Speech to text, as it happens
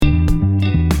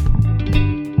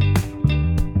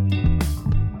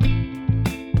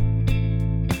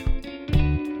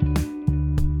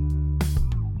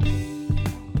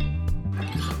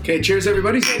Okay, cheers,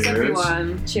 everybody. Cheers,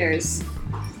 everyone. Cheers.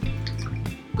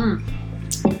 Been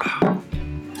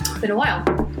a while.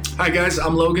 Hi, guys.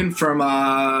 I'm Logan from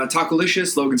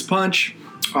Tacolicious, Logan's Punch,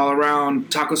 all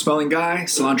around taco smelling guy,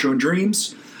 cilantro and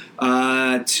dreams.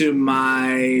 To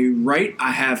my right,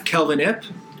 I have Kelvin Ip.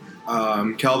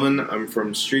 Kelvin, I'm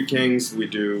from Street Kings. We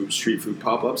do street food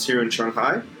pop-ups here in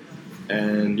Shanghai.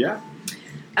 And yeah.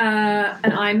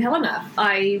 And I'm Helena.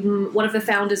 I'm one of the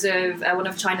founders of one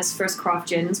of China's first craft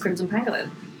gins, Crimson Pangolin.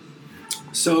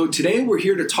 So today we're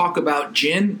here to talk about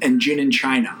gin and gin in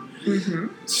China. Mm-hmm.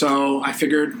 So I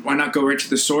figured, why not go right to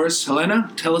the source?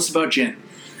 Helena, tell us about gin.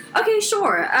 Okay,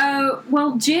 sure.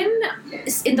 Well, gin,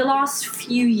 in the last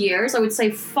few years, I would say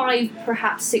 5,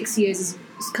 perhaps 6 years,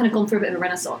 has kind of gone through a bit of a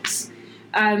renaissance.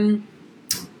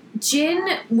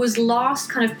 Gin was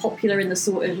last kind of popular in the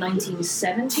sort of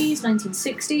 1970s,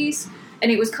 1960s,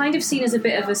 and it was kind of seen as a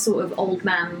bit of a sort of old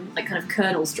man, like kind of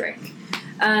colonel's drink.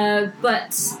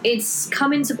 But it's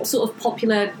come into sort of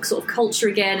popular sort of culture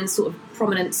again and sort of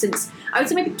prominence since, I would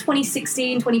say maybe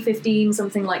 2016, 2015,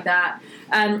 something like that.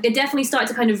 It definitely started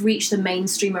to kind of reach the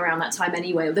mainstream around that time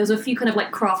anyway. There was a few kind of like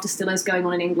craft distillers going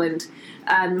on in England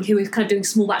who were kind of doing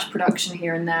small batch production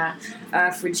here and there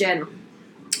for gin.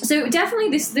 So definitely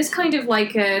this kind of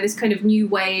like this kind of new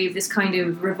wave, this kind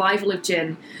of revival of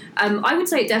gin, I would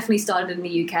say it definitely started in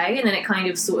the UK and then it kind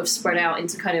of sort of spread out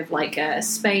into kind of like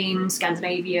Spain,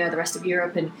 Scandinavia, the rest of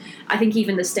Europe, and I think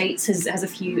even the States has a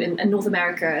few, and North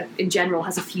America in general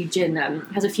has a few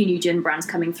new gin brands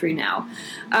coming through now.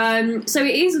 So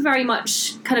it is very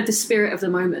much kind of the spirit of the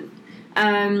moment,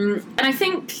 and I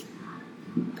think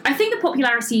the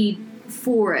popularity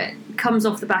for it comes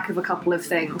off the back of a couple of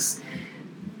things.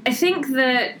 I think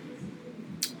that,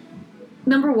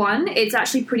 number one, it's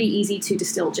actually pretty easy to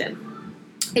distill gin.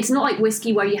 It's not like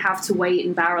whiskey where you have to wait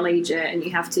and barrel age it and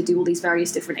you have to do all these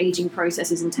various different aging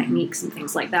processes and techniques and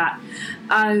things like that.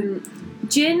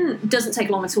 Gin doesn't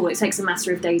take long at all. It takes a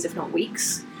matter of days, if not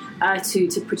weeks, to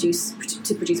produce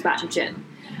a batch of gin.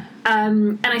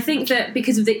 And I think that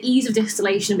because of the ease of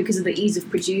distillation, because of the ease of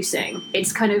producing,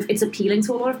 it's appealing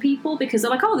to a lot of people because they're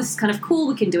like, oh, this is kind of cool.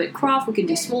 We can do it craft, we can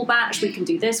do small batch, we can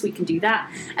do this, we can do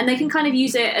that, and they can kind of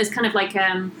use it as kind of like,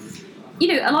 I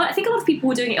think a lot of people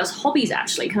were doing it as hobbies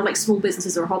actually, kind of like small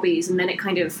businesses or hobbies, and then it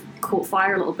kind of caught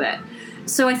fire a little bit.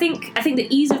 So I think the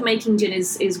ease of making gin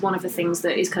is one of the things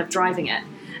that is kind of driving it,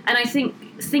 and I think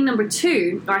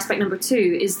aspect number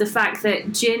two is the fact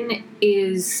that gin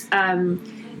is.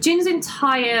 Gin's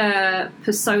entire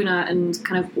persona and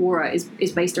kind of aura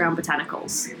is based around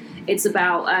botanicals. It's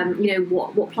about,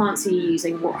 what plants are you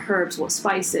using, what herbs, what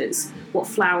spices, what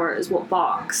flowers, what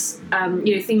barks,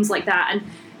 things like that. And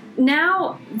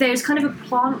now there's kind of a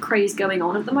plant craze going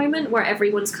on at the moment where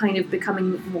everyone's kind of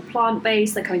becoming more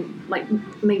plant-based. They're kind of like,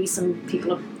 maybe some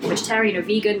people are vegetarian or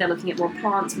vegan. They're looking at more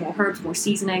plants, more herbs, more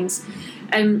seasonings.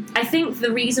 I think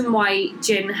the reason why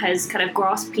gin has kind of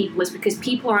grasped people is because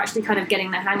people are actually kind of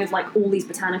getting the hang of like all these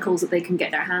botanicals that they can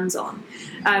get their hands on.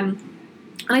 And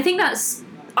I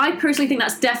personally think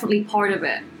that's definitely part of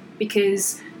it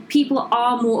because people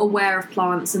are more aware of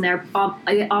plants and they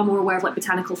are more aware of like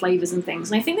botanical flavors and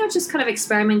things. And I think they're just kind of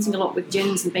experimenting a lot with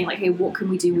gins and being like, hey, what can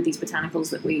we do with these botanicals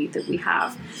that we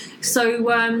have?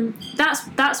 So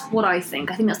that's what I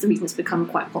think. I think that's the reason it's become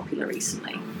quite popular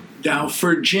recently. Now,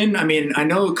 for gin, I mean, I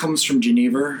know it comes from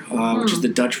Genever, which is the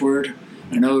Dutch word.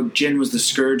 I know gin was the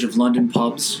scourge of London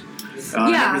pubs.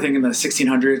 And everything in the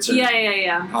 1600s.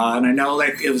 Yeah. And I know,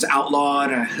 like, it was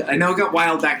outlawed. I know it got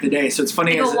wild back in the day, so it's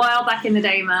funny. It got wild back in the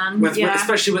day, man.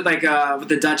 Especially with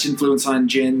the Dutch influence on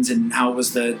gins and how it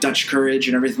was the Dutch courage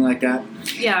and everything like that.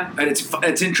 Yeah. And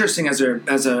it's interesting as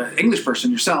a English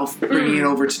person yourself, bringing it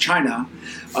over to China.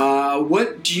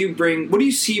 What do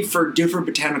you see for different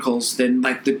botanicals than,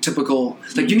 like, the typical...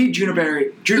 Like, you need juniper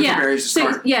berries to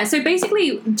start. So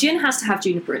basically, gin has to have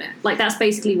juniper in it. Like, that's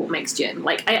basically what makes gin.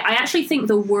 Like, I actually think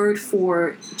the word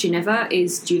for Ginevra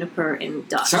is juniper in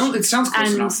Dutch. It sounds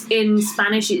close enough. And in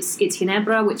Spanish, it's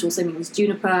Ginebra, which also means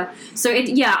juniper. So,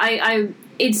 it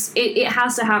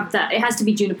has to have that. It has to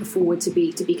be juniper forward to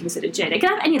be considered gin. It can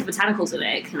have any of the botanicals in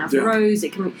it. It can have rose.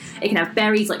 It can have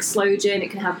berries like sloe gin. It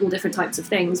can have all different types of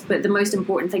things. But the most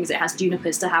important thing is it has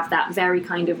junipers to have that very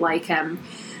kind of like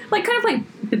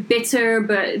bitter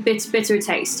but bitter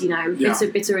taste.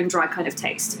 Bitter and dry kind of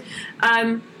taste.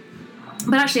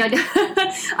 But actually,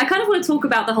 I kind of want to talk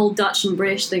about the whole Dutch and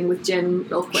British thing with gin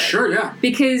real quick. Sure, yeah.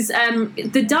 Because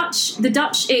the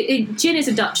Dutch, gin is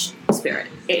a Dutch spirit.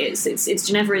 It is. It's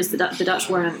Ginevra is the Dutch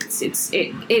word.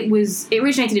 It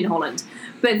originated in Holland.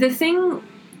 But the thing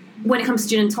when it comes to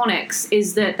gin and tonics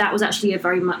is that was actually a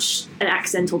very much an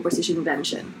accidental British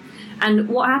invention. And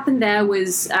what happened there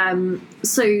was,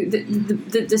 so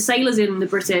the sailors in the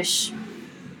British,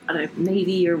 I don't know,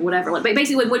 Navy or whatever, like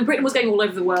basically when Britain was going all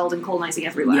over the world and colonising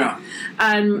everywhere,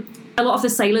 a lot of the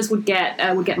sailors would get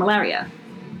malaria,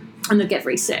 and they'd get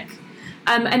very sick.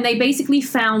 And they basically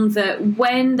found that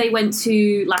when they went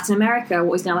to Latin America,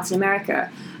 what is now Latin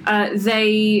America,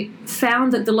 they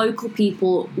found that the local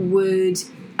people would,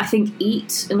 I think,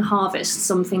 eat and harvest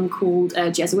something called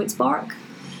Jesuit's bark.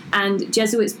 And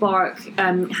Jesuit's bark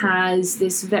has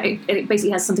this it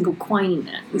basically has something called quinine in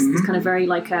it. This kind of very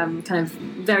kind of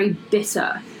very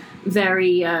bitter,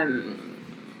 very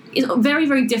it's very,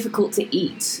 very difficult to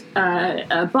eat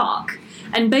bark.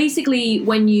 And basically,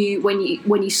 when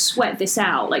you sweat this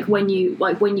out, like when you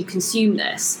consume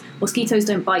this, mosquitoes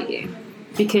don't bite you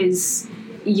because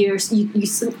your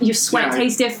sweat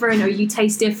tastes different, or you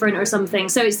taste different, or something.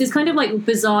 So it's this kind of like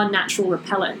bizarre natural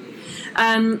repellent.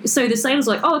 So the sailors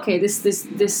were like, oh, okay, this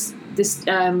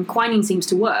quinine seems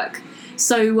to work.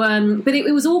 So, but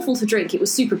it was awful to drink. It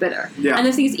was super bitter. Yeah. And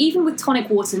the thing is, even with tonic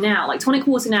water now, like tonic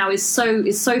water now is so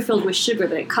filled with sugar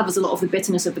that it covers a lot of the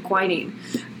bitterness of the quinine.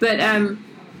 But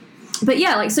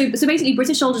yeah, like so basically,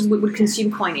 British soldiers would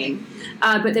consume quinine,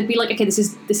 but they'd be like, okay, this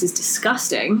is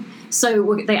disgusting.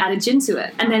 So they added gin to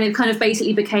it, and then it kind of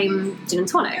basically became gin and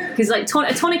tonic, because like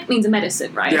a tonic means a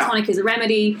medicine, right? Yeah. A tonic is a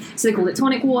remedy, so they called it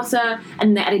tonic water,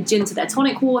 and they added gin to their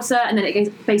tonic water, and then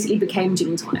it basically became gin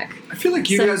and tonic. I feel like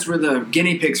you guys were the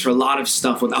guinea pigs for a lot of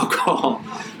stuff with alcohol,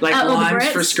 like limes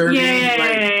for scurvy.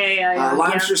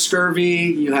 Limes for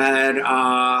scurvy. You had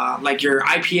like your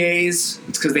IPAs.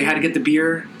 It's because they had to get the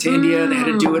beer to India. They had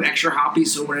to do it extra hoppy,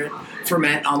 so it wouldn't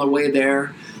ferment on the way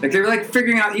there. Like they were like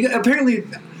figuring out. Apparently,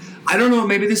 I don't know.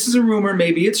 Maybe this is a rumor.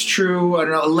 Maybe it's true. I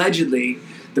don't know. Allegedly,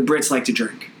 the Brits like to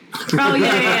drink. Oh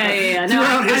yeah. No,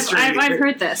 I've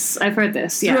heard this.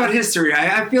 Yeah. Throughout history,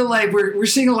 I feel like we're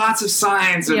seeing lots of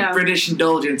signs of British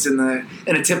indulgence in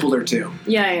a tipple or two.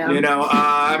 Yeah. You know,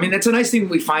 I mean, that's a nice thing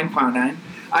we find quinine.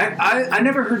 I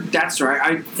never heard that story.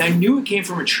 I knew it came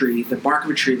from a tree, the bark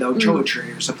of a tree, the Ochoa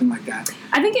tree or something like that.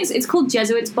 I think it's called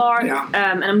Jesuit's bark,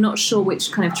 and I'm not sure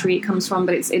which kind of tree it comes from,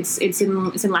 but it's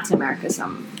in Latin America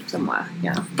somewhere.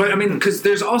 Yeah. But I mean, because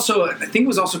there's also, I think it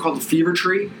was also called the fever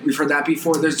tree. We've heard that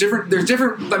before. There's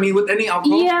different. I mean, with any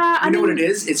alcohol, you know what it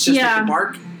is. It's just like the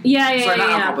bark.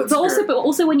 Yeah. But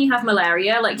also when you have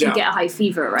malaria, like you get a high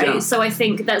fever, right? Yeah. So I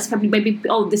think that's probably maybe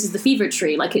this is the fever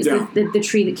tree, like it's the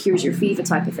tree that cures your fever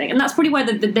type of thing, and that's probably where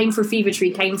the name for fever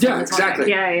tree came from. Yeah, exactly.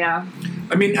 Yeah.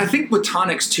 I mean, I think with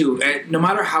tonics too, no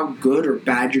matter how good or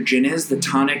bad your gin is, the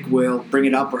tonic will bring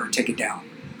it up or take it down.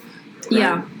 Right?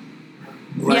 Yeah.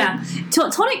 Yeah.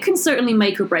 Tonic can certainly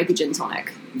make or break a gin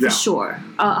tonic for sure,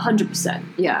 100%.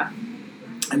 Yeah.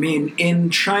 I mean, in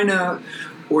China,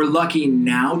 we're lucky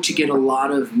now to get a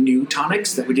lot of new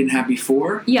tonics that we didn't have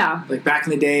before. Yeah. Like back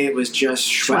in the day, it was just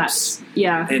Schweppes.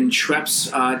 Yeah. And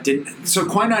Schweppes didn't. So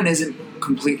quinine isn't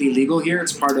completely legal here.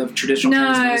 It's part of traditional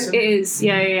Chinese medicine. No, it is.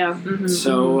 Yeah. Mm-hmm,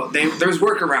 so there's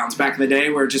workarounds back in the day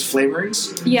where just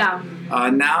flavorings. Yeah.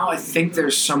 Now I think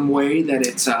there's some way that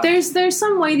it's... There's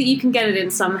some way that you can get it in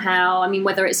somehow. I mean,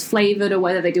 whether it's flavored or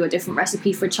whether they do a different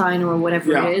recipe for China or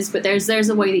whatever it is. But there's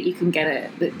a way that you can get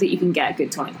it, that you can get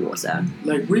good tonic water.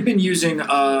 Like, we've been using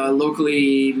a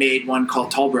locally made one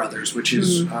called Tall Brothers, which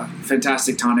is a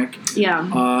fantastic tonic. Yeah.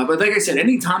 But like I said,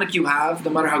 any tonic you have, no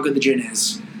matter how good the gin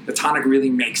is, the tonic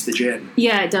really makes the gin.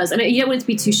 Yeah, it does. And you don't want it to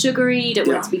be too sugary, you don't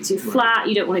want it to be too flat,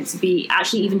 you don't want it to be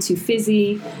actually even too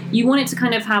fizzy. You want it to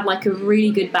kind of have like a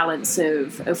really good balance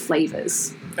of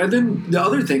flavors. And then the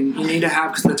other thing you need to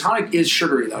have, because the tonic is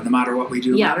sugary though, no matter what we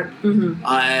do about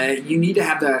it, you need to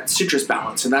have that citrus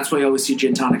balance, and that's why you always see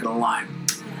gin tonic and a lime.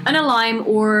 And a lime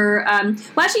or... well,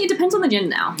 actually, it depends on the gin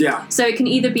now. Yeah. So it can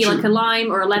either be like a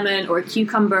lime or a lemon or a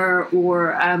cucumber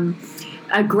or...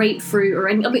 a grapefruit or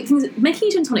any things. Making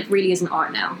a gin tonic really is an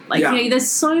art now. Like, you know, there's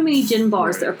so many gin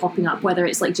bars that are popping up, whether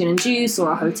it's like gin and juice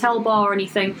or a hotel bar or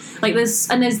anything. Like there's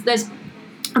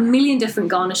a million different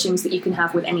garnishings that you can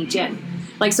have with any gin.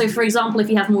 Like, so for example, if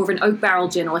you have more of an oak barrel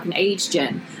gin or like an aged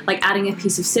gin, like adding a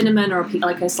piece of cinnamon or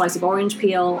like a slice of orange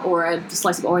peel or a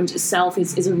slice of orange itself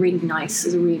is a really nice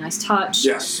touch.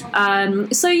 Yes.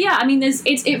 So yeah, I mean,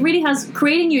 it really has,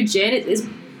 creating your gin is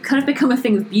kind of become a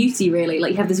thing of beauty, really.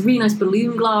 Like, you have this really nice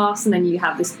balloon glass, and then you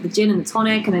have the gin and the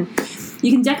tonic, and then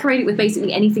you can decorate it with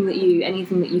basically anything that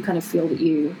you kind of feel that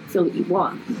you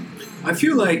want. I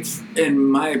feel like, in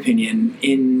my opinion,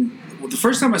 the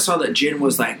first time I saw that gin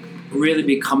was like really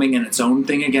becoming in its own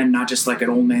thing again, not just like an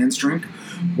old man's drink,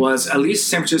 was at least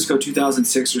San Francisco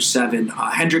 2006 or 7.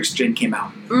 Hendrick's gin came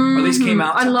out, or at least came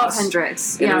out. I to love us.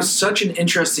 Hendrick's. And Yeah. it was such an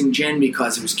interesting gin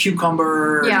because it was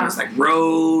cucumber, and Yeah. it was like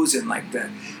rose, and like the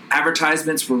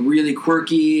advertisements were really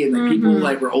quirky, and like people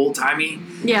like were old timey.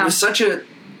 Yeah. It was such a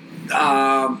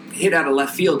hit out of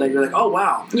left field that you're like, oh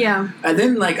wow. Yeah. And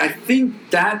then like I think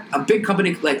that a big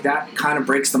company like that kind of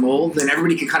breaks the mold, and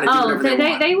everybody can kind of do whatever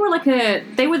they want.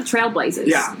 They were the trailblazers.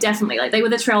 Yeah. Definitely. Like they were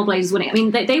the trailblazers when I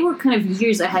mean they were kind of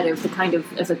years ahead of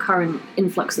the current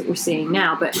influx that we're seeing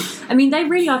now. But I mean they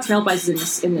really are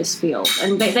trailblazers in this field.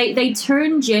 And they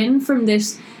turn gin from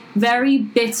this very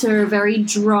bitter, very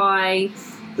dry,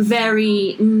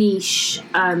 very niche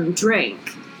drink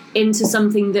into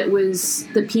something that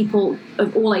people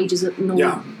of all ages and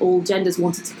all genders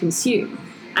wanted to consume.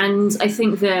 And I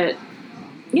think that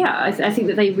I think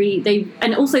that they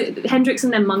and also Hendrick's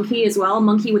and then Monkey as well.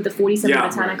 Monkey with the 47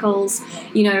 botanicals,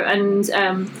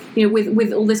 and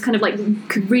with all this kind of like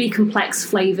really complex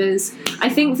flavors. I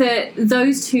think that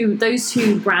those two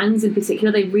brands in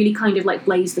particular, they really kind of like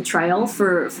blaze the trail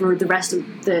for the rest of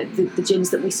the gins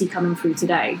that we see coming through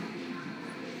today.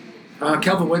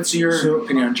 Kelvin, what's your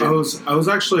opinion on gin? I was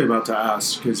actually about to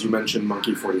ask, because you mentioned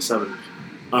Monkey 47.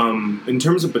 In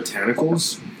terms of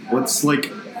botanicals, what's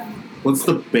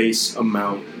the base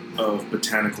amount of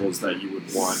botanicals that you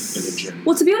would want in a gin?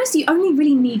 Well, to be honest, you only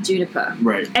really need juniper.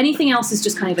 Right. Anything else is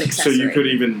just kind of an accessory. So you could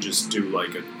even just do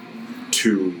like a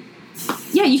 2.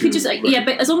 Yeah, you could just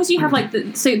but as long as you have like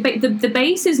the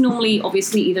base is normally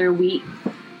obviously either wheat.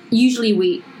 Usually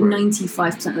wheat,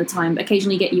 95% of the time.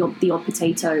 Occasionally you get the odd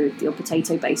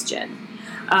potato-based gin.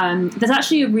 There's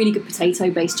actually a really good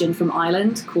potato-based gin from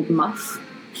Ireland called Muff.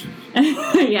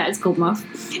 Yeah, it's called Muff.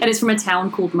 And it's from a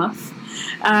town called Muff.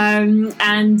 So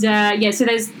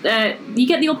there's you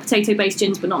get the odd potato-based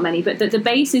gins, but not many. But the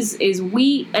base is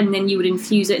wheat, and then you would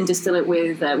infuse it and distill it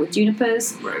with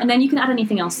junipers, and then you can add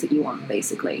anything else that you want,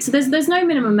 basically. So there's no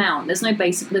minimum amount. There's no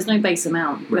base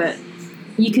amount, but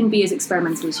you can be as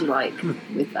experimental as you like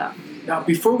with that. Now,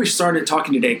 before we started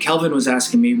talking today, Kelvin was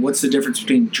asking me what's the difference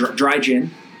between dry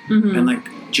gin and like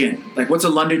gin. Like what's a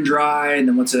London dry and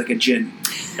then what's like a gin?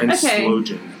 And slow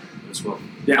gin as well.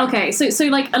 Yeah. Okay, so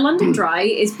like a London dry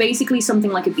is basically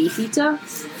something like a Beefeater,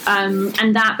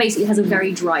 and that basically has a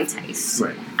very dry taste.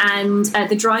 Right. And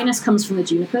the dryness comes from the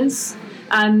junipers.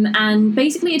 And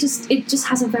basically it just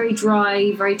has a very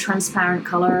dry, very transparent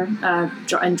colour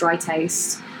and dry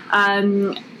taste.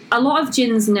 A lot of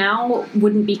gins now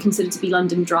wouldn't be considered to be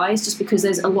London dries just because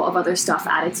there's a lot of other stuff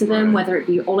added to them, whether it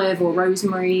be olive or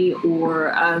rosemary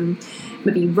or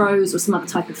maybe rose or some other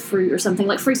type of fruit or something.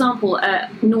 Like, for example,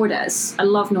 Nordes. I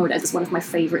love Nordes. It's one of my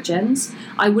favourite gins.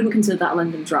 I wouldn't consider that a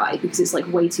London dry because it's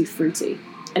like way too fruity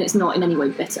and it's not in any way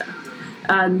bitter.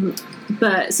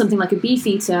 But something like a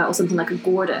Beefeater or something like a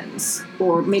Gordon's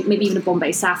or maybe even a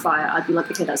Bombay Sapphire, I'd be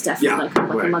like, okay, that's definitely like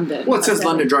a London. Well, it says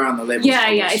London dry on the label. Yeah.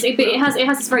 It has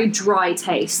this very dry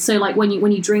taste. So like when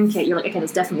you drink it, you're like, okay,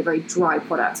 that's definitely a very dry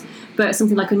product. But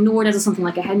something like a Nordes or something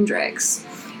like a Hendrick's,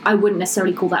 I wouldn't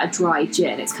necessarily call that a dry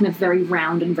gin. It's kind of very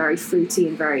round and very fruity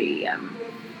and very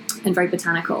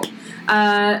botanical.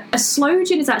 A slow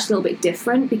gin is actually a little bit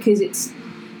different because it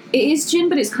is gin,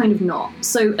 but it's kind of not.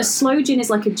 So a slow gin is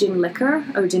like a gin liquor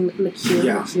or a gin liqueur.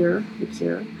 A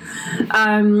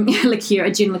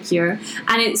gin liqueur.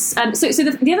 And it's so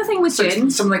the other thing with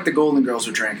gin, something like the Golden Girls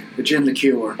would drink, a gin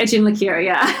liqueur. A gin liqueur,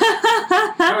 yeah.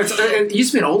 No, it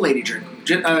used to be an old lady drink.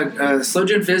 Slow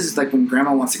gin fizz is like when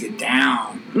grandma wants to get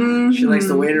down. Mm-hmm. She likes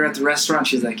the waiter at the restaurant.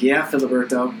 She's like, yeah,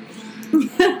 Filiberto.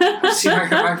 See,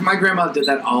 my grandma did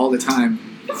that all the time.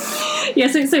 Yeah,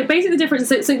 so basically the difference,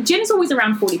 so gin is always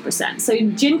around 40%. So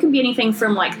gin can be anything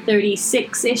from like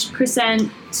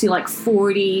 36-ish% to like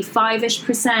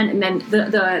 45-ish%, and then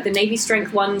the Navy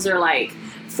strength ones are like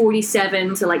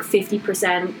 47 to like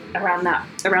 50% around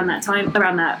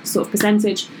that sort of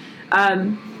percentage.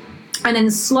 And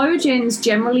then slow gins,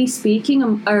 generally speaking,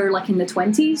 are like in the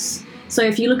 20s. So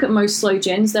if you look at most slow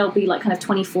gins, they'll be like kind of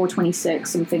 24, 26,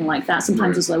 something like that.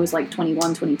 Sometimes as low as like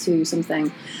 21, 22, something.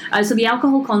 So the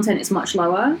alcohol content is much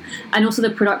lower. And also the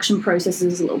production process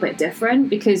is a little bit different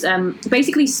because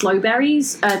basically slow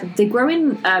berries, they grow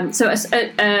in... so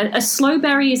a slow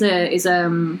berry is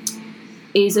a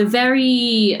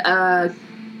very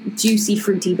juicy,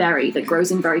 fruity berry that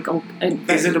grows in very...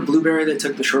 Is it a blueberry that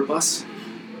took the short bus?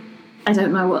 I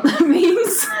don't know what that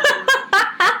means.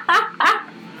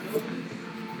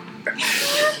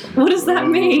 What does that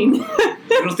mean? I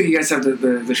don't think you guys have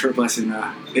the short bus in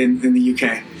the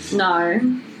UK.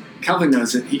 No. Calvin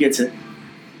knows it. He gets it.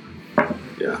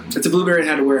 Yeah. It's a blueberry that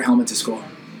had to wear a helmet to school.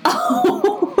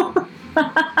 Oh.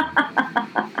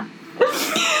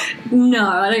 No,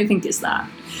 I don't think it's that.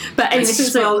 But anyway, It's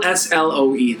spelled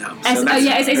SLOE though. So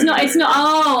it's not.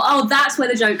 Oh, that's where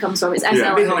the joke comes from. It's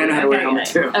SLOE. Helena had to wear a helmet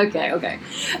too. Okay.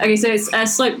 So it's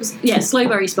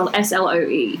slowberry spelled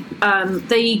SLOE.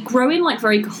 They grow in like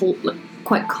very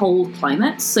quite cold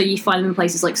climates. So you find them in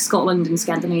places like Scotland and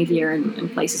Scandinavia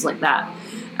and places like that.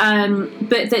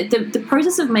 But the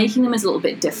process of making them is a little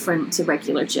bit different to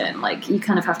regular gin. Like you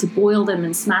kind of have to boil them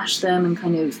and smash them and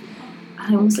kind of, I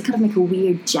don't know, almost kind of make a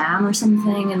weird jam or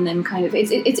something, and then kind of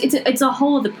it's a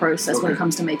whole other process when it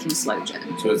comes to making slow gin.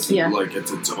 So it's like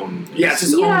it's its own. Yeah, it's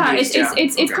its own beast.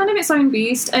 It's kind of its own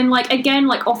beast, and like again,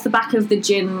 like off the back of the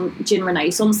gin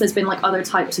renaissance, there's been like other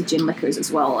types of gin liquors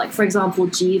as well. Like for example,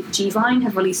 G-Vine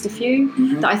have released a few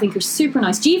that I think are super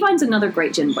nice. G-Vine's another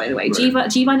great gin, by the way.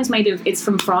 Right. G-Vine is it's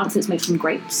from France. It's made from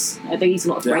grapes. They use a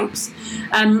lot of grapes,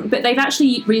 but they've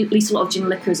actually released a lot of gin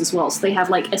liquors as well. So they have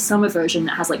like a summer version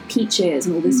that has like peaches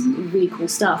and all this really cool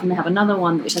stuff, and they have another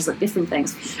one which has like different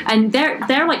things, and they're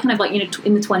like kind of like, you know,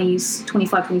 in the 20s,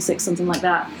 25, 26, something like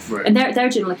that, and they're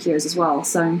gin liqueurs as well.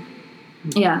 So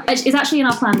yeah, it's actually in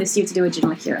our plan this year to do a gin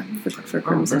liqueur for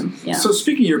Crimson. Yeah. So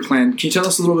speaking of your plan, can you tell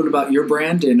us a little bit about your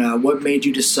brand and what made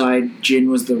you decide gin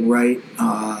was the right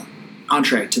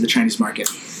entree to the Chinese market?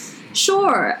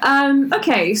 Sure.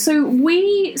 Okay, so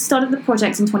we started the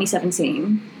project in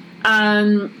 2017.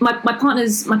 My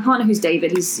partner who's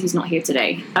David, he's not here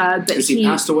today. But Has he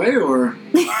passed away or?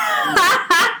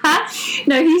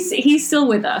 No, he's still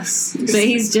with us, but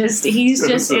he's just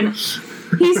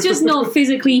not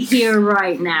physically here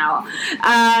right now.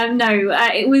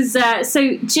 It was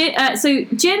so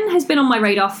gin has been on my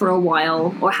radar for a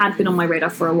while, or had been on my radar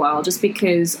for a while, just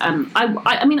because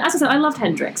I mean, as I said, I loved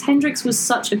Hendrick's. Hendrick's was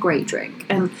such a great drink,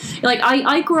 and like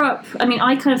I grew up. I mean,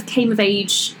 I kind of came of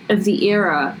age of the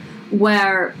era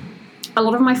where a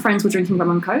lot of my friends were drinking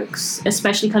rum and cokes,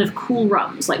 especially kind of cool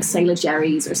rums like Sailor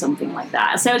Jerry's or something like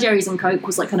that. Sailor Jerry's and Coke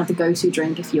was like kind of the go-to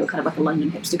drink if you were kind of like a London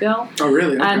hipster girl. Oh,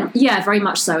 really? Okay. Yeah, very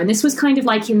much so. And this was kind of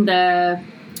like in the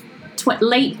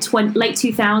late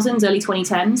 2000s, early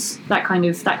 2010s, that kind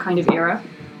of era.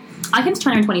 I came to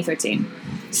China in 2013.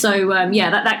 So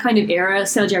that kind of era,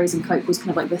 Sailor Jerry's and Coke was kind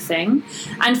of like the thing.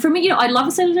 And for me, you know, I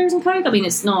love Sailor Jerry's and Coke. I mean,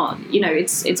 it's not, you know,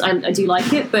 I do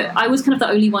like it, but I was kind of the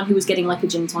only one who was getting like a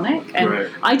gin tonic, and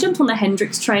I jumped on the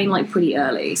Hendrick's train like pretty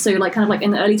early. So like kind of like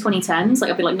in the early 2010s,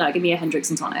 like I'd be like, no, give me a Hendrick's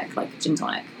and tonic, like gin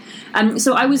tonic.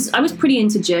 So I was pretty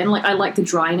into gin. Like I like the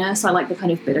dryness, I like the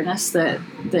kind of bitterness that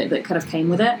kind of came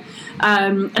with it.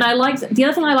 And I liked, the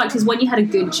other thing I liked is when you had a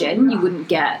good gin, you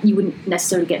wouldn't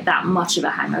necessarily get that much of a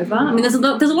hangover. I mean, there's a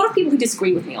lot of people who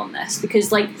disagree with me on this,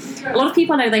 because like a lot of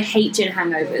people I know, they hate gin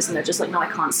hangovers and they're just like, no, I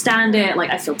can't stand it.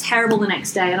 Like I feel terrible the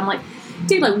next day, and I'm like,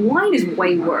 dude, like wine is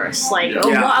way worse. Like a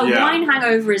wine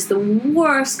hangover is the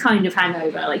worst kind of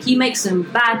hangover. Like you make some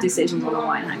bad decisions on a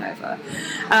wine hangover.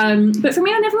 But for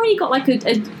me, I never really got like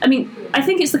I mean, I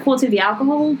think it's the quality of the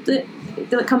alcohol that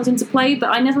comes into play, but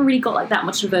I never really got like that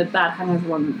much of a bad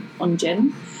hangover on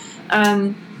gin.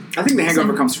 I think the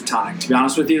hangover comes from tonic, to be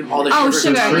honest with you. All the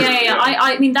sugar. Yeah.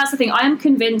 I mean, that's the thing. I am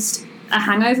convinced a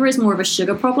hangover is more of a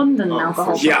sugar problem than an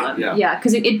alcohol problem. Yeah,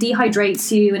 because it dehydrates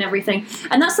you and everything.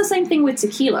 And that's the same thing with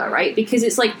tequila, right? Because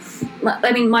it's like,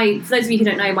 I mean, for those of you who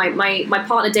don't know, my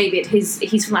partner David,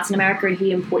 he's from Latin America, and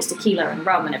he imports tequila and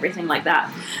rum and everything like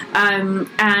that.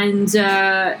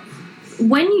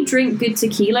 When you drink good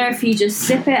tequila, if you just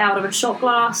sip it out of a shot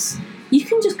glass, you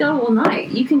can just go all night.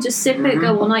 You can just sip it,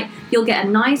 go all night. You'll get a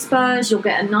nice buzz. You'll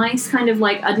get a nice kind of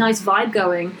like a nice vibe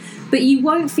going. But you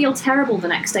won't feel terrible the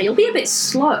next day. You'll be a bit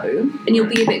slow and you'll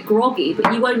be a bit groggy,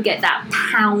 but you won't get that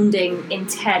pounding,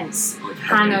 intense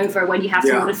hangover when you have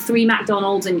to order 3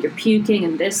 McDonald's and you're puking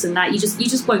and this and that. You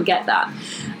just won't get that.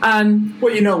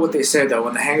 Well, you know what they say though: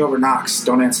 when the hangover knocks,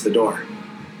 don't answer the door.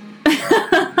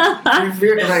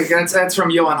 Like, that's from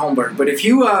Johan Holmberg. But if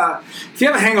you have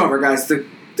a hangover, guys, the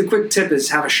quick tip is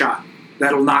have a shot.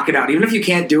 That'll knock it out. Even if you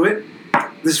can't do it,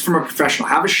 this is from a professional.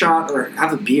 Have a shot or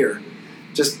have a beer.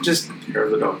 Just hair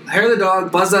of the dog. Hair of the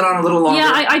dog. Buzz that on a little longer.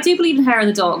 Yeah, I do believe in hair of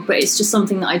the dog, but it's just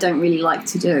something that I don't really like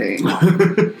to do. Well,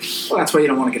 that's why you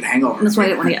don't want to get a hangover. That's why you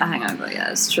don't want to get a hangover.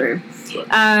 Yeah, it's true.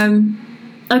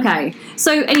 Okay.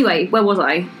 So anyway, where was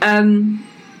I?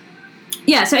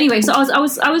 Yeah. So anyway, so I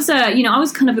was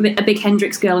kind of a big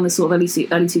Hendrick's girl in the sort of early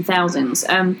 2000s.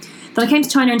 Then I came to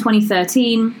China in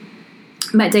 2013.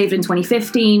 Met David in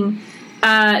 2015.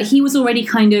 He was already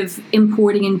kind of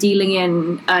importing and dealing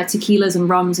in tequilas and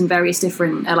rums and various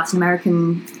different Latin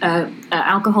American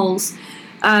alcohols.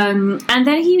 And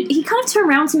then he kind of turned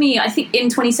around to me, I think in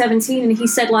 2017, and he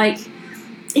said,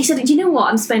 do you know what?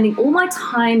 I'm spending all my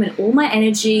time and all my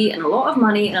energy and a lot of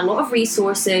money and a lot of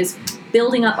resources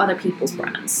building up other people's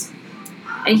brands.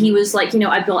 And he was like,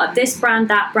 I built up this brand,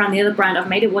 that brand, the other brand, I've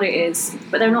made it what it is,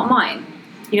 but they're not mine.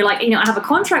 I have a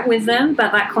contract with them,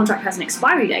 but that contract has an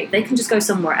expiry date. They can just go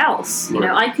somewhere else.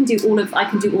 Right. I can do all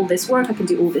this work, I can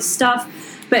do all this stuff,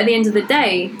 but at the end of the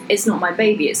day, it's not my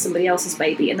baby, it's somebody else's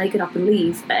baby, and they can up and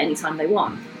leave at any time they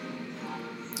want.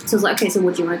 So I was like, okay, so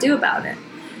what do you want to do about it?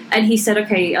 And he said,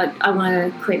 okay, I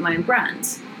want to create my own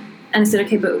brand. And I said,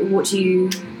 okay, but what do you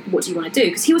want to do?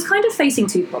 Because he was kind of facing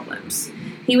two problems.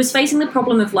 He was facing the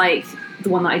problem of like the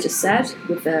one that I just said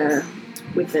with the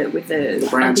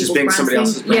brand just being somebody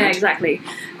else's brand. Yeah, exactly.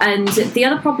 And the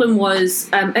other problem was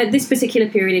at this particular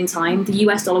period in time, the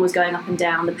US dollar was going up and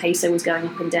down, the peso was going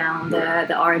up and down, the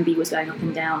RMB was going up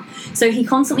and down. So he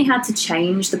constantly had to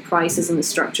change the prices and the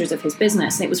structures of his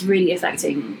business, and it was really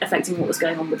affecting what was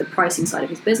going on with the pricing side of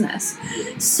his business.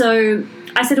 So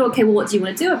I said, okay, well, what do you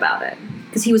want to do about it?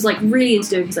 Because he was like really into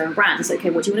doing his own brand. I said, okay,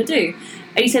 what do you want to do?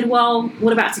 And he said, well,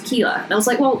 what about tequila? And I was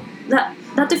like, well, that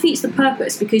defeats the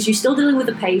purpose, because you're still dealing with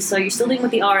the peso, you're still dealing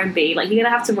with the RMB. Like, you're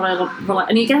gonna have to rely,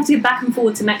 and you're gonna have to get back and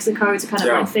forward to Mexico to kind of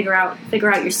like figure out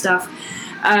your stuff.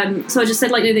 So I just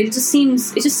said, like, no, it just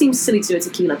seems silly to do a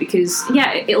tequila, because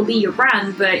it'll be your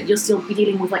brand, but you'll still be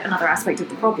dealing with like another aspect of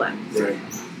the problem. Right.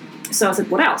 So I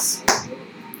said, what else?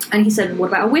 And he said, what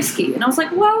about a whiskey? And I was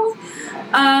like, well,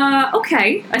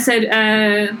 okay. I said,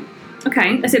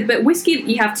 okay. I said, but whiskey,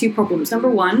 you have two problems. Number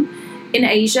one, in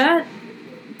Asia,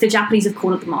 the Japanese have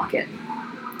cornered the market.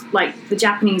 Like, the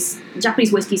Japanese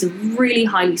whiskeys are really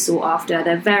highly sought after.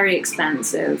 They're very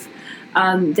expensive.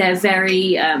 They're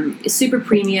very super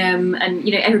premium, and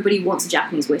everybody wants a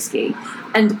Japanese whiskey.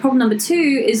 And problem number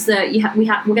two is that we're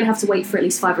going to have to wait for at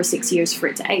least 5 or 6 years for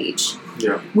it to age.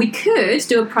 Yeah. We could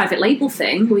do a private label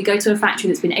thing where we go to a factory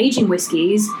that's been aging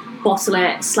whiskies, bottle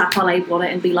it, slap our label on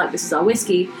it, and be like, this is our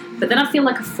whiskey. But then I feel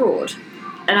like a fraud.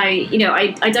 And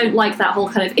I don't like that whole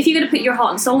kind of, if you're going to put your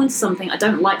heart and soul into something, I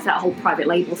don't like that whole private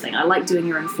label thing. I like doing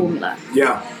your own formula.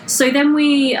 Yeah. So then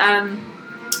we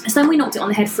knocked it on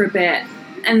the head for a bit.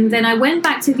 And then I went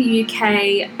back to the UK,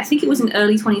 I think it was in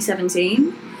early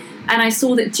 2017, and I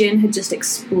saw that gin had just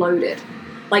exploded.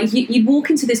 Like, you'd walk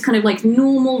into this kind of like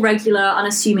normal, regular,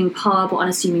 unassuming pub or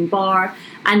unassuming bar,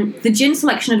 and the gin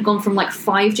selection had gone from like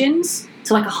 5 gins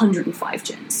to like 105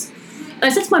 gins. And I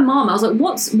said to my mom, I was like,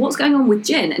 what's going on with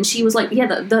gin? And she was like, yeah,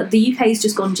 the UK's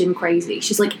just gone gin crazy.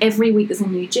 She's like, every week there's a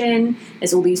new gin,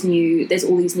 there's all these new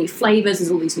flavors,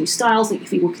 there's all these new styles. Like,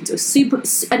 if you walk into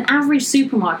an average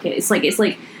supermarket, it's like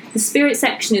the spirit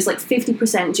section is like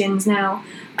 50% gins now.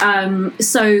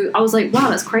 So I was like, wow,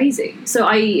 that's crazy. So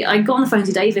I got on the phone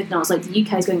to David and I was like, the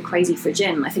UK is going crazy for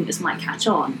gin. I think this might catch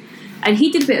on. And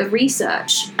he did a bit of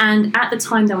research, and at the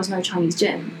time there was no Chinese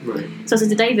gin. Right. So I said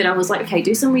to David, I was like, okay,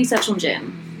 do some research on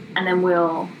gin, and then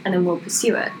we'll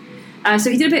pursue it. So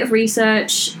he did a bit of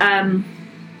research.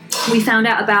 We found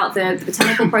out about the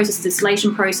botanical process, the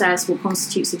distillation process, what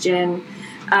constitutes a gin.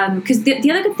 Because the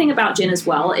other good thing about gin as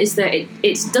well is that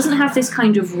it doesn't have this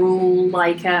kind of rule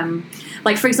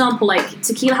like for example, like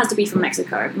tequila has to be from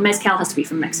Mexico, mezcal has to be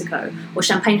from Mexico, or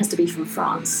champagne has to be from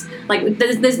France. Like,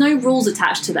 there's no rules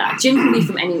attached to that. Gin can be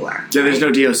from anywhere. Yeah, there's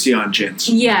no DOC on gins.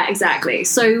 Yeah, exactly.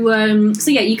 So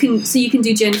you can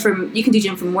do gin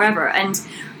from wherever. And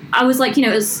I was like,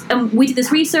 we did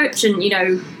this research, and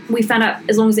we found out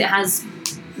as long as it has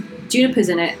junipers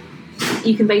in it,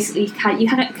 you can basically you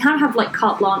kind of have like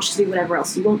carte blanche to do whatever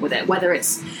else you want with it, whether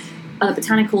it's other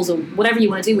botanicals or whatever you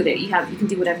want to do with it. You can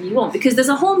do whatever you want, because there's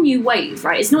a whole new wave,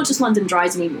 right? It's not just London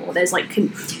Dries anymore. There's like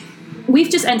we've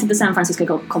just entered the San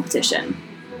Francisco competition.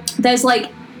 There's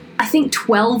like, I think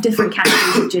 12 different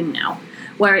categories of gin now,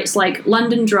 where it's like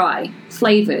London Dry,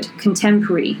 flavored,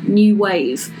 contemporary, new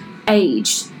wave,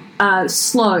 aged,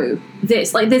 slow.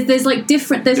 This like there's like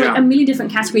different. There's like a million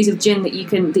different categories of gin that you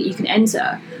can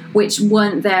enter, which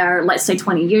weren't there, let's say,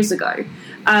 20 years ago.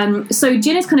 So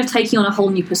gin is kind of taking on a whole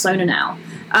new persona now.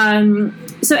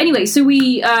 So anyway, so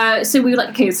we were like,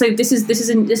 okay, so this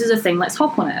is a thing. Let's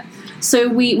hop on it. So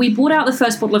we bought out the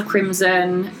first bottle of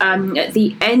Crimson at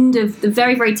the end of the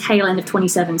very, very tail end of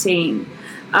 2017.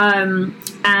 It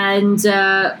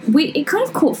kind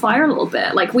of caught fire a little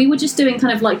bit. Like, we were just doing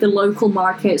kind of like the local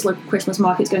markets, local Christmas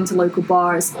markets, going to local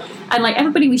bars, and like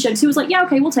everybody we showed to was like, yeah,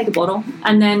 okay, we'll take a bottle.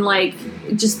 And then like,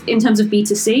 just in terms of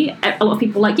B2C, a lot of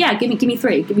people were like, yeah, give me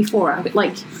 3, give me 4.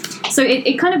 Like, so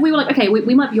it kind of, we were like, okay,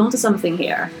 we might be onto something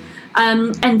here.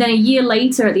 And then a year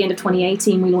later, at the end of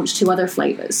 2018, we launched 2 other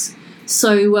flavors.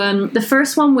 So the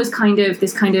first one was kind of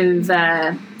this kind of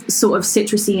sort of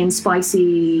citrusy and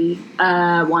spicy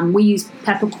one. We use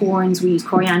peppercorns, we use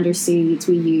coriander seeds,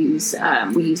 we use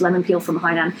lemon peel from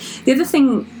Hainan. The other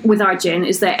thing with our gin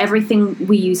is that everything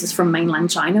we use is from mainland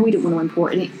China. We don't want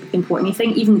to import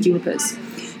anything, even the junipers.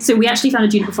 So we actually found a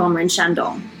juniper farmer in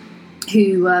Shandong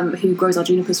who grows our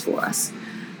junipers for us.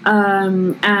 So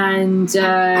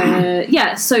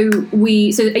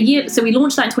we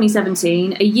launched that in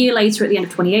 2017. A year later, at the end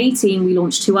of 2018, we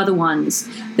launched 2 other ones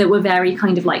that were very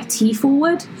kind of like tea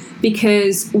forward,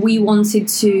 because we wanted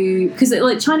to, because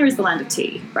like China is the land of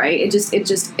tea, right? It just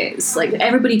is. Like,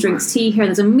 everybody drinks tea here.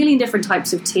 There's a million different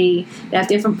types of tea. They have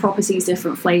different properties,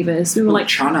 different flavors. We were like,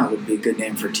 Chana would be a good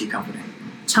name for a tea company.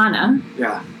 Chana,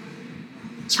 Yeah.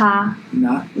 cha,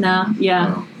 Nah. nah,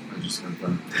 yeah. Oh, I just got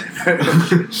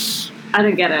that. I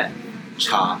don't get it.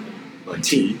 Cha, like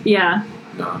tea. Yeah.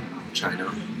 No,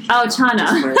 China. Oh, Chana.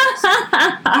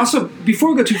 Also,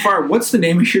 before we go too far, what's the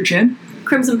name of your gin?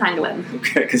 Crimson Pangolin.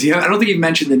 Okay, because I don't think you've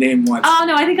mentioned the name once. Oh,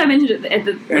 no, I think I mentioned it at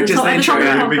the Just top the of the intro,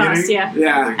 podcast. yeah.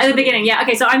 Yeah. Yeah. At the beginning, yeah.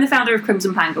 Okay, so I'm the founder of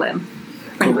Crimson Pangolin.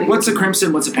 Cool. What's a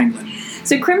crimson? What's a pangolin?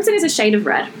 So Crimson is a shade of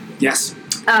red. Yes.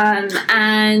 Well,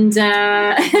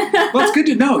 it's good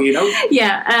to know, you know.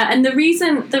 Yeah, and the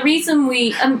reason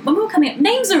we when we were coming up,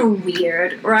 names are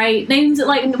weird, right? Names,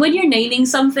 like, when you're naming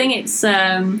something, it's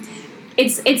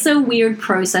a weird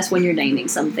process when you're naming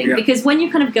something, Yeah. because when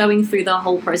you're kind of going through the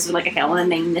whole process of like, okay, I want to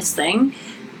name this thing,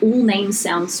 all names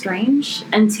sound strange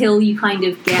until you kind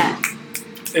of get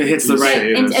It hits the right.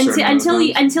 Say it a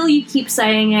certain until you keep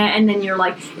saying it, and then you're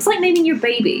like, it's like naming your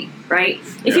baby, right?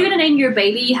 If you're going to name your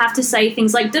baby, you have to say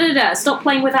things like da-da-da, stop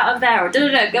playing with out of there, or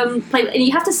da-da-da, go and play, and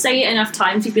you have to say it enough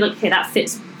times to be like, okay, that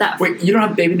fits that. Wait, you don't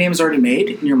have baby names already made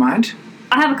in your mind?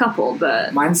 I have a couple,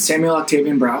 but Mine's Samuel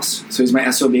Octavian Browse, so he's my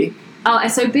SOB. oh,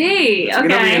 SOB, okay. So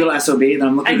get over your little SOB, then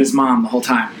I'm looking at his mom the whole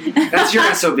time. That's your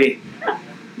SOB.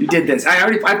 You did this.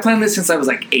 I planned this since I was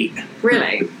like 8.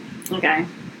 Really? Okay.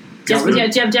 Do you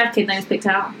have kid names picked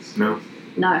out? No.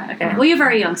 No. Okay. Well, you're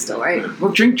very young still, right?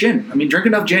 Well, drink gin. I mean, drink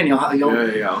enough gin. You'll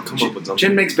Yeah. I'll come up with something.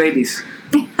 Gin makes babies.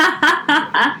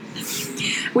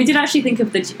 We did actually think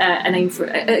of a name for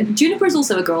Juniper is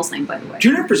also a girl's name, by the way.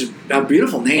 Juniper's a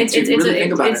beautiful name.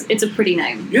 Think about it. It's a pretty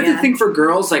name. You have to think for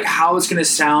girls, like, how it's going to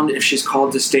sound if she's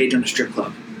called to stage on a strip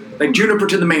club. Like, Juniper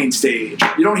to the main stage.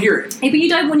 You don't hear it. Hey, but you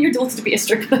don't want your daughter to be a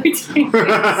stripper, do you?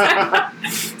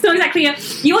 So exactly,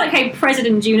 you want, okay,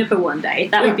 President Juniper one day.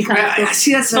 That would be kind of cool.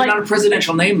 See, that's Like- not a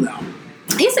presidential name, though.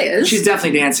 Yes, it is. She's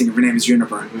definitely dancing if her name is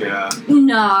Juniper. Yeah.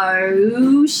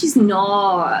 No, she's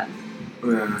not.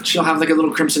 Yeah. She'll have, like, a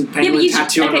little crimson Yeah, penguin but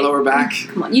tattoo on her lower back.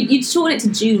 Come on, you'd shorten it to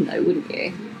June, though, wouldn't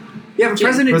you? Yeah, but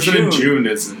June. President June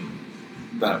isn't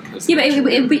that president. Yeah,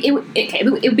 but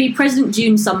it would be President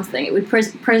June something. It would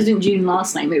President June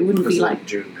last name. It wouldn't be like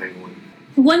June Penguin.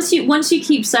 once you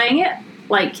keep saying it,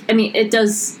 like, I mean, it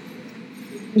does.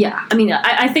 Yeah, I mean,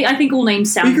 I think all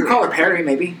names sound. You could call her weird. Perry,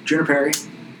 maybe. Juniper Perry.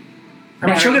 I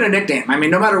mean, Perry. she'll get a nickname. I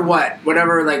mean, no matter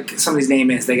whatever, like, somebody's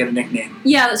name is, they get a nickname.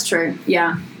 Yeah, that's true.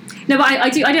 Yeah, no, but I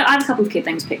have a couple of kid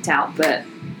names picked out, but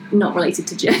not related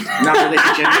to gin. Not related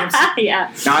to gin names?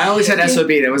 Yeah. No, I always had SOB.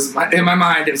 That was in my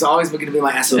mind. It was always going to be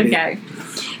my SOB. Okay.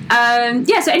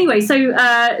 So anyway,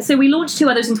 so we launched 2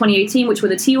 others in 2018, which were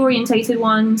the tea-orientated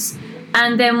ones.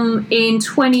 And then in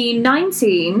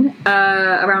 2019,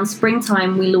 around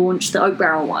springtime, we launched the oak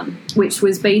barrel one, which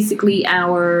was basically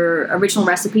our original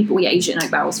recipe, but we aged it in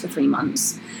oak barrels for 3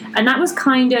 months. And that was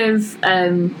kind of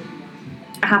a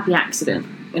happy accident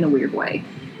in a weird way.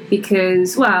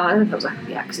 Because, well, I don't know if it was a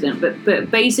happy accident, but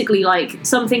basically, like,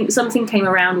 something came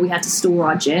around, we had to store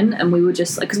our gin, and we were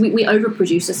just, like, because we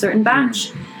overproduced a certain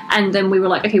batch, and then we were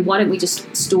like, okay, why don't we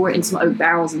just store it in some oak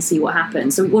barrels and see what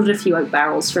happens? So we ordered a few oak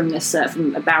barrels from this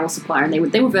from a barrel supplier, and they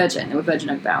were virgin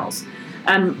oak barrels.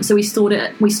 So we stored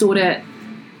it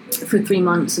for 3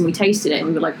 months, and we tasted it, and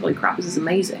we were like, holy crap, this is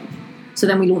amazing. So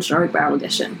then we launched our oak barrel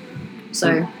edition.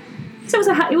 So it was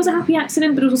a happy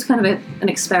accident, but it was kind of an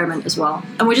experiment as well.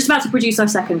 And we're just about to produce our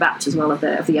second batch as well of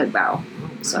the oak barrel.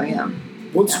 So yeah.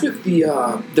 What's with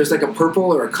the, there's like a purple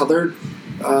or a colored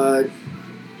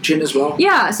gin as well?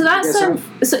 Yeah, so that's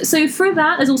so for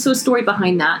that, there's also a story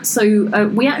behind that. So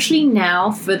we actually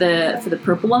now for the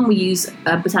purple one we use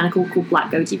a botanical called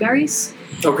black goji berries.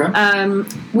 Okay.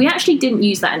 We actually didn't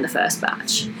use that in the first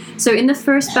batch. So in the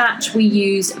first batch we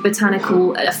used a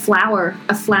flower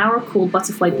called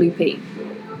butterfly blue pea,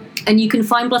 and you can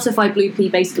find butterfly blue pea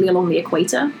basically along the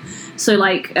equator. So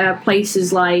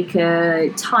places like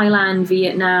Thailand,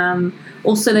 Vietnam.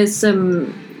 Also, there's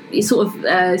some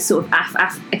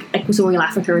equatorial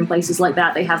Africa and places like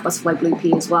that, they have butterfly blue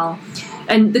pea as well.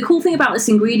 And the cool thing about this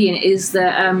ingredient is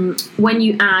that when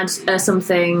you add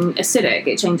something acidic,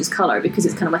 it changes color because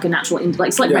it's kind of like a natural,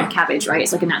 it's like red cabbage, right?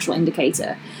 It's like a natural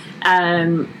indicator.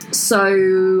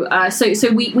 So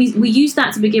we used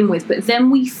that to begin with, but then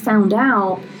we found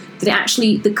out that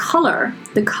actually the color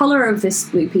of this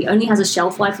blue pea only has a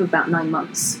shelf life of about 9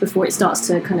 months before it starts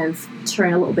to kind of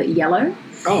turn a little bit yellow.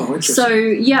 Oh,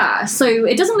 interesting. So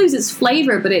it doesn't lose its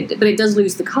flavor, but it does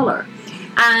lose the color.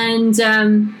 And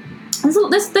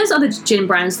there's other gin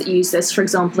brands that use this. For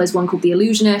example, there's one called The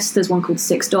Illusionist, there's one called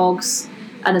Six Dogs,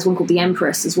 and there's one called The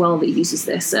Empress as well that uses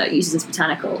this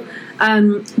botanical.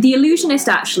 The Illusionist,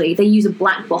 actually, they use a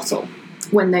black bottle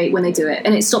when they do it,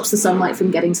 and it stops the sunlight from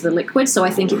getting to the liquid, so I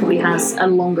think it probably has a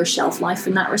longer shelf life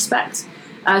in that respect.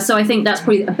 So I think that's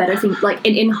probably a better thing. Like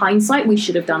in hindsight, we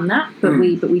should have done that, but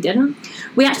we didn't.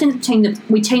 We actually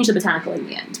changed the botanical in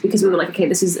the end because we were like, okay,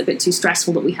 this is a bit too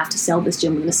stressful that we have to sell this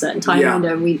gin within a certain time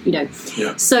window.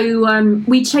 And So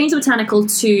we changed the botanical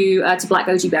to black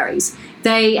goji berries.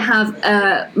 They have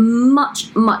a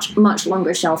much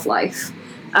longer shelf life.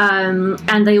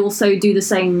 And they also do the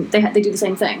same. They do the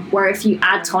same thing. Where if you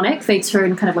add tonic, they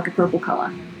turn kind of like a purple color.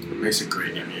 It makes a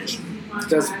great aviation. It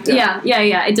does, yeah.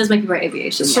 It does make a great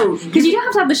aviation. So because you don't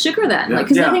have to have the sugar then.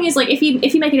 Because the thing is, like, if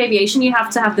you make an aviation, you have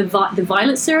to have the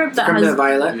violet syrup that creme has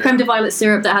de violet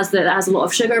syrup that has a lot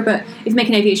of sugar. But if you make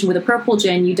an aviation with a purple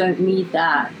gin, you don't need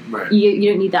that. Right. You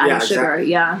don't need that added sugar.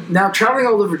 Exactly. Yeah. Now, traveling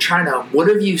all over China, what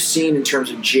have you seen in terms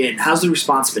of gin? How's the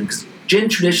response been? Because gin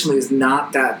traditionally is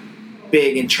not that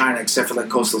big in China, except for like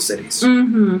coastal cities.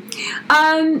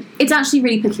 It's actually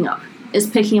really picking up. It's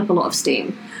picking up a lot of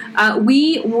steam.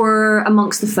 We were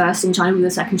amongst the first in China. We were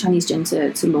the second Chinese gin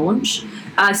to launch.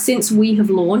 Since we have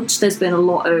launched, there's been a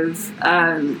lot of.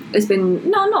 There's been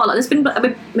not a lot. There's been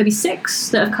maybe 6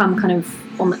 that have come kind of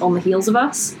on the heels of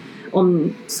us,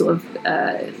 on sort of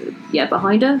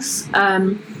behind us.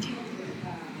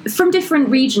 From different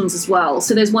regions as well.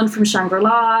 So there's one from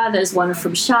Shangri-La, there's one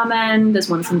from Xiamen, there's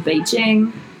one from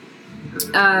Beijing.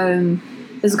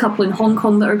 There's a couple in Hong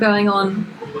Kong that are going on.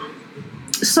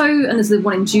 So, and there's the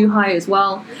one in Zhuhai as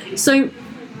well. So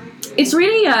it's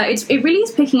really, it really is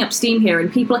picking up steam here,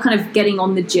 and people are kind of getting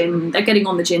on the gin. They're getting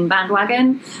on the gin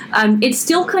bandwagon. It's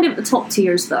still kind of the top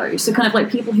tiers though. So kind of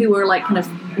like people who are like kind of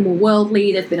more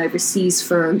worldly. They've been overseas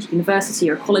for university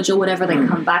or college or whatever. They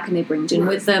come back and they bring gin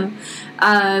with them.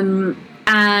 So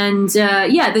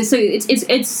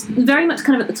it's very much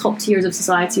kind of at the top tiers of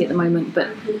society at the moment, but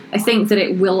I think that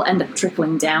it will end up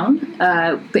trickling down,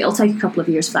 but it'll take a couple of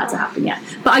years for that to happen yet.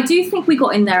 But I do think we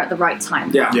got in there at the right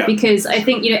time, because I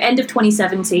think, end of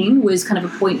 2017 was kind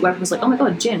of a point where everyone was like, oh my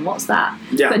god, gin, what's that?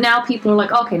 But now people are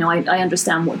like, okay, no, I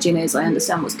understand what gin is, I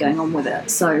understand what's going on with it.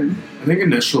 So I think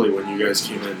initially when you guys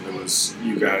came in, there was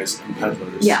you guys and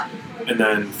Peddlers. Yeah. And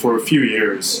then for a few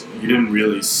years, you didn't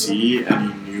really see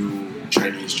any new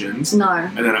Chinese gins. No.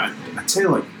 And then I'd say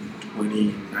like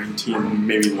 2019,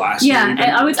 maybe last year.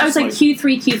 Yeah, I would say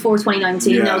Q3, Q4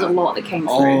 2019, there was a lot that came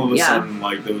through. All of a sudden,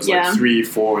 like there was like 3,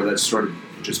 4 that started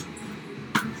just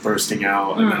bursting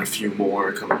out, and then a few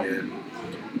more coming in.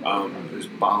 There's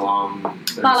Balang.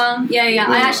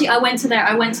 I went to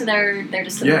their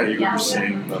distillery. Yeah, you were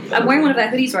saying about that. I'm wearing one of their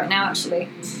hoodies right now, actually.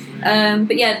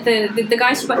 But yeah, the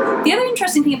guys. The other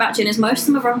interesting thing about gin is most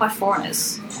of them are run by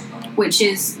foreigners, which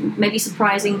is maybe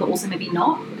surprising, but also maybe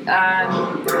not,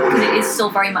 because it is still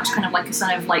very much kind of like a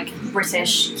sort of like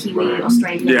British, Kiwi,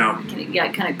 Australian,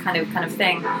 kind of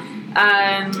thing.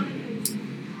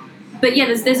 But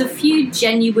yeah, there's a few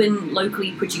genuine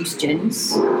locally produced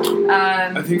gins.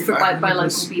 I think by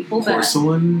local people.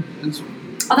 Porcelain is.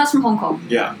 Oh, that's from Hong Kong.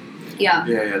 Yeah.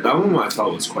 Yeah. That one I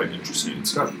thought was quite interesting.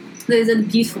 It's got. There's a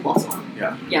beautiful bottle.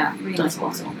 Yeah, really nice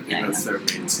bottle. That's their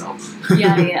main sell.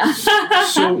 Yeah.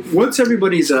 So, what's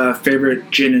everybody's favorite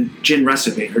gin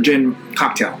recipe or gin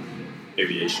cocktail?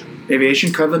 Aviation.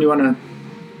 Kevin, you want to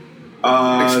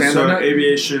expand on that?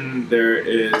 Aviation, there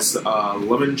is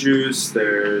lemon juice.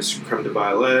 There's creme de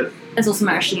violet. There's also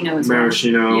maraschino as well.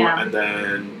 Yeah. And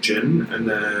then gin, and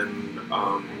then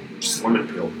just lemon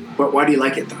peel. But why do you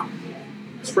like it though?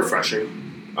 It's refreshing.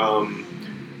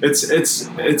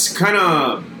 It's kind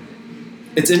of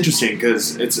interesting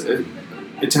because it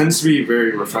tends to be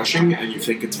very refreshing, and you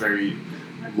think it's very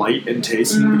light in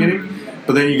taste in the beginning,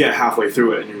 but then you get halfway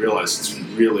through it and you realize it's a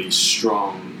really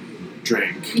strong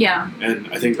drink. Yeah, and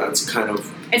I think that's kind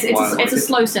of it's a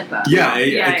slow sipper. Yeah,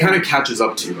 it kind of catches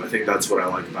up to you. I think that's what I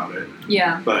like about it.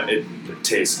 Yeah, but it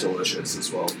tastes delicious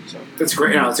as well. So that's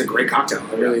great. It's a great cocktail.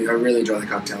 I really enjoy the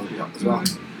cocktail as well.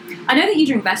 I know that you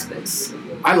drink Vespers.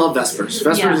 I love Vespers.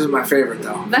 Vespers is my favorite,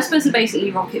 though. Vespers are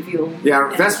basically rocket fuel.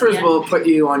 Yeah, Vespers will put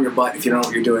you on your butt if you don't know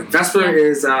what you're doing. Vesper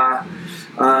is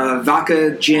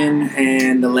vodka, gin,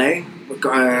 and the lay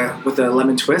with a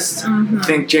lemon twist. Mm-hmm. I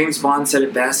think James Bond said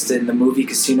it best in the movie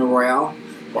Casino Royale.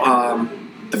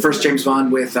 The first James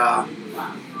Bond with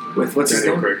what's his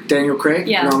name? Daniel Craig.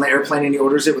 Yeah. And on the airplane, and he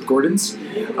orders it with Gordon's.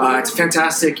 It's a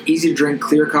fantastic, easy to drink,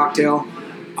 clear cocktail.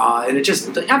 And it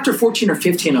just, after 14 or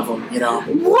 15 of them, you know.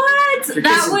 What?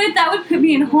 That would put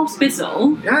me in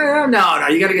hospital. Yeah, no,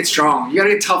 you gotta get strong. You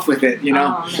gotta get tough with it, you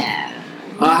know. Oh,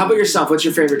 no. How about yourself? What's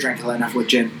your favorite drink, Helena, with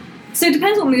gin? So it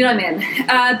depends what mood I'm in.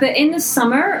 But in the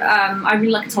summer, I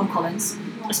really like a Tom Collins,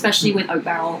 especially with oak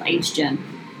barrel aged gin.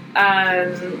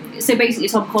 So basically,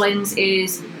 Tom Collins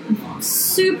is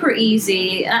super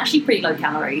easy and actually pretty low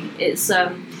calorie. It's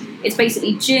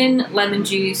basically gin, lemon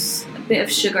juice, a bit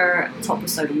of sugar, topped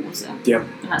with soda water. Yep.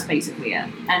 And that's basically it.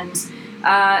 And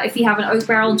if you have an oak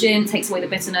barrel gin, it takes away the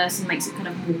bitterness and makes it kind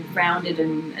of more rounded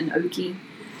and oaky.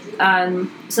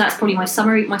 So that's probably my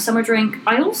summer drink.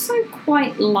 I also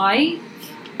quite like.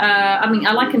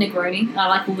 I like a Negroni. I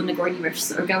like all the Negroni riffs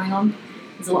that are going on.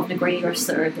 There's a lot of Negroni riffs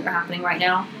that are happening right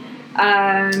now.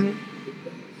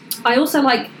 I also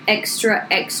like extra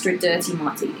dirty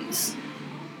martinis.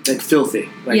 Like filthy,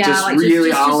 just like really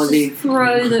just olivey.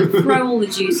 Throw all the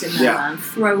juice in there, Yeah. man.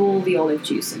 Throw all the olive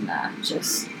juice in there.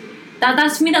 Just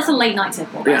that's for me. That's a late night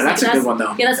tipple. Yeah, that's a good one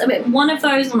though. Yeah, that's a bit. One of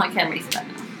those. I'm like, okay, I'm ready for that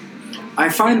now. I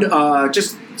find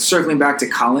just circling back to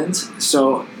Collins.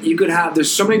 So you could have.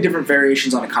 There's so many different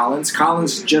variations on a Collins.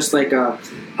 Collins, just like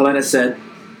Helena said,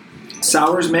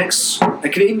 sours mix.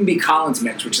 It could even be Collins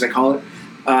mix, which they call it.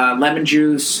 Lemon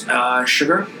juice,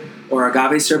 sugar, or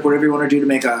agave syrup, whatever you want to do to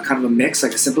make a kind of a mix,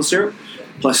 like a simple syrup,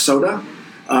 plus soda.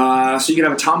 So you could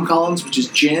have a Tom Collins, which is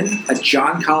gin. A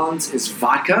John Collins is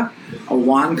vodka. A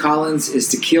Juan Collins is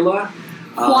tequila.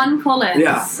 Juan Collins.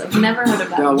 Yeah. I've never heard of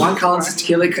that. Juan Collins is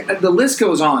tequila. The list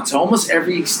goes on. So almost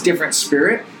every different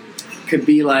spirit could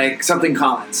be like something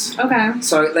Collins. Okay.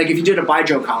 So like if you did a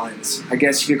Baijiu Collins, I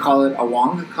guess you could call it a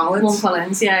Wong Collins. Juan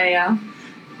Collins. Yeah.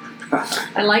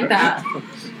 I like that.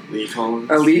 Lee Collins.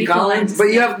 A Lee Collins. Collins, But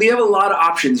you have a lot of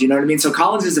options, you know what I mean? So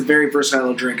Collins is a very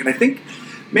versatile drink, and I think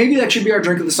maybe that should be our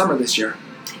drink of the summer this year.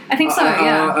 I think so.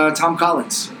 Yeah. Tom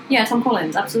Collins. Yeah, Tom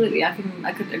Collins. Absolutely. I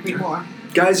could agree more.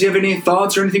 Guys, you have any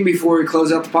thoughts or anything before we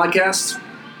close out the podcast?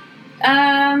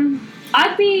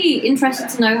 I'd be interested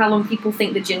to know how long people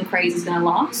think the gin craze is going to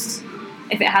last.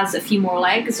 If it has a few more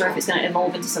legs, or if it's going to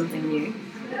evolve into something new.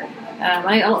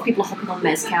 I know a lot of people are hopping on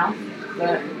mezcal,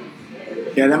 but.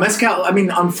 Yeah, the mezcal, I mean,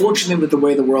 unfortunately with the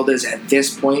way the world is at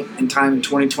this point in time in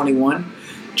 2021,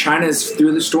 China's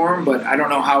through the storm, but I don't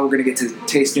know how we're going to get to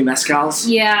taste new mezcals.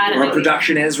 Yeah, I don't know. Our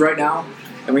production is right now,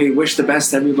 and we wish the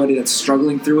best to everybody that's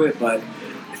struggling through it, but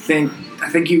I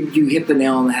think you hit the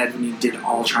nail on the head when you did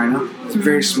all China. It's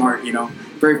very smart, you know,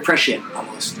 very prescient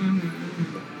almost.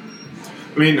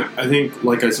 I mean, I think,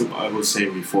 like I was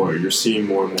saying before, you're seeing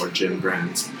more and more gin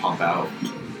brands pop out,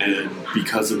 and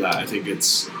because of that, I think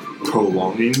it's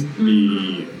prolonging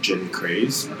the gin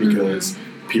craze because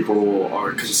people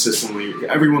are consistently.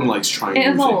 Everyone likes trying. It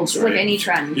evolves things, right? like any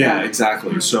trend. Yeah,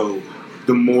 exactly. So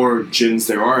the more gins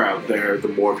there are out there, the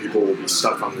more people will be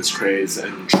stuck on this craze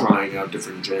and trying out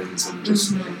different gins and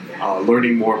just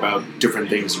learning more about different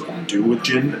things you can do with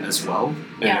gin as well.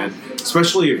 Yeah. And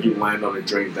especially if you land on a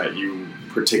drink that you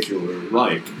particularly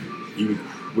like, you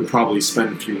would probably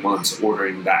spend a few months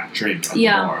ordering that drink at the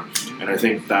bar. And I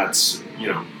think that's,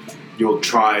 you'll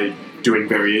try doing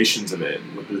variations of it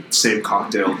with the same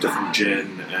cocktail, different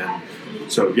gin, and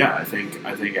so I think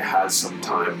it has some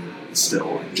time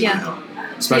still in China.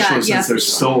 Especially since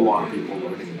there's still a lot of people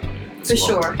learning about it. For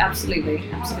sure, absolutely.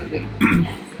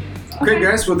 Okay,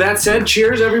 guys, with that said,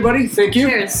 cheers everybody. Thank you.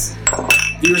 Cheers.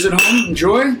 Viewers at home,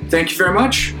 enjoy. Thank you very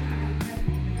much.